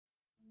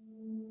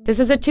This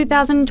is a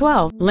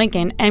 2012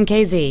 Lincoln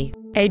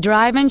MKZ, a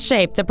drive and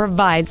shape that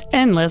provides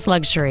endless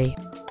luxury.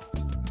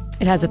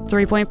 It has a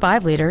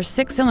 3.5-liter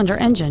six-cylinder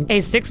engine, a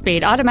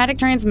 6-speed automatic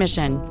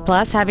transmission.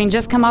 Plus, having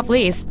just come off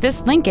lease,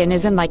 this Lincoln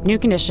is in like new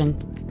condition.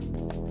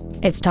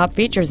 Its top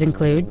features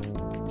include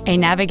a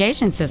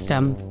navigation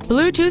system,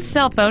 Bluetooth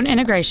cell phone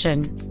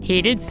integration,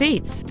 heated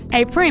seats,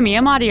 a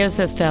premium audio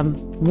system,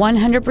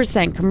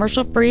 100%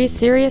 commercial-free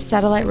Sirius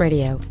satellite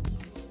radio,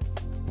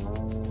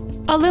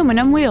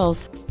 aluminum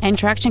wheels, and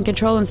traction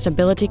control and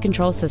stability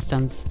control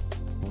systems.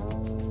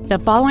 The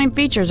following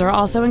features are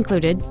also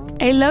included: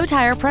 a low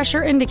tire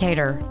pressure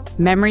indicator,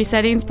 memory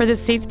settings for the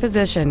seat's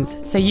positions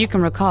so you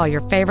can recall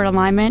your favorite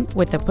alignment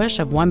with the push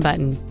of one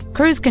button,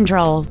 cruise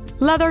control,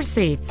 leather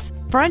seats,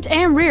 front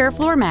and rear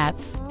floor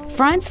mats,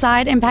 front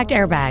side impact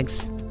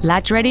airbags,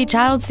 latch-ready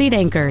child seat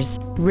anchors,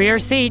 rear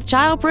seat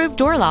child-proof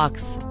door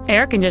locks,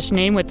 air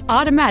conditioning with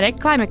automatic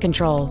climate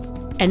control,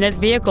 and this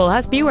vehicle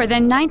has fewer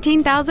than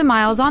 19,000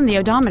 miles on the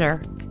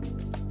odometer.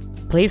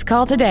 Please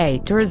call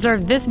today to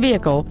reserve this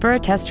vehicle for a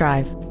test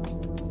drive.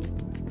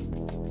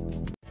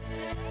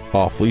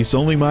 Off Lease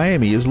Only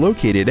Miami is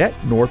located at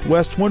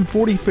Northwest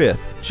 145th,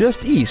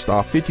 just east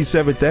off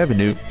 57th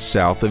Avenue,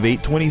 south of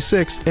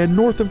 826, and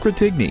north of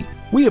Cretigny.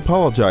 We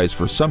apologize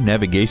for some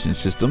navigation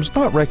systems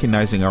not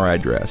recognizing our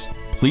address.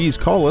 Please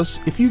call us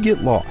if you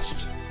get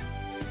lost.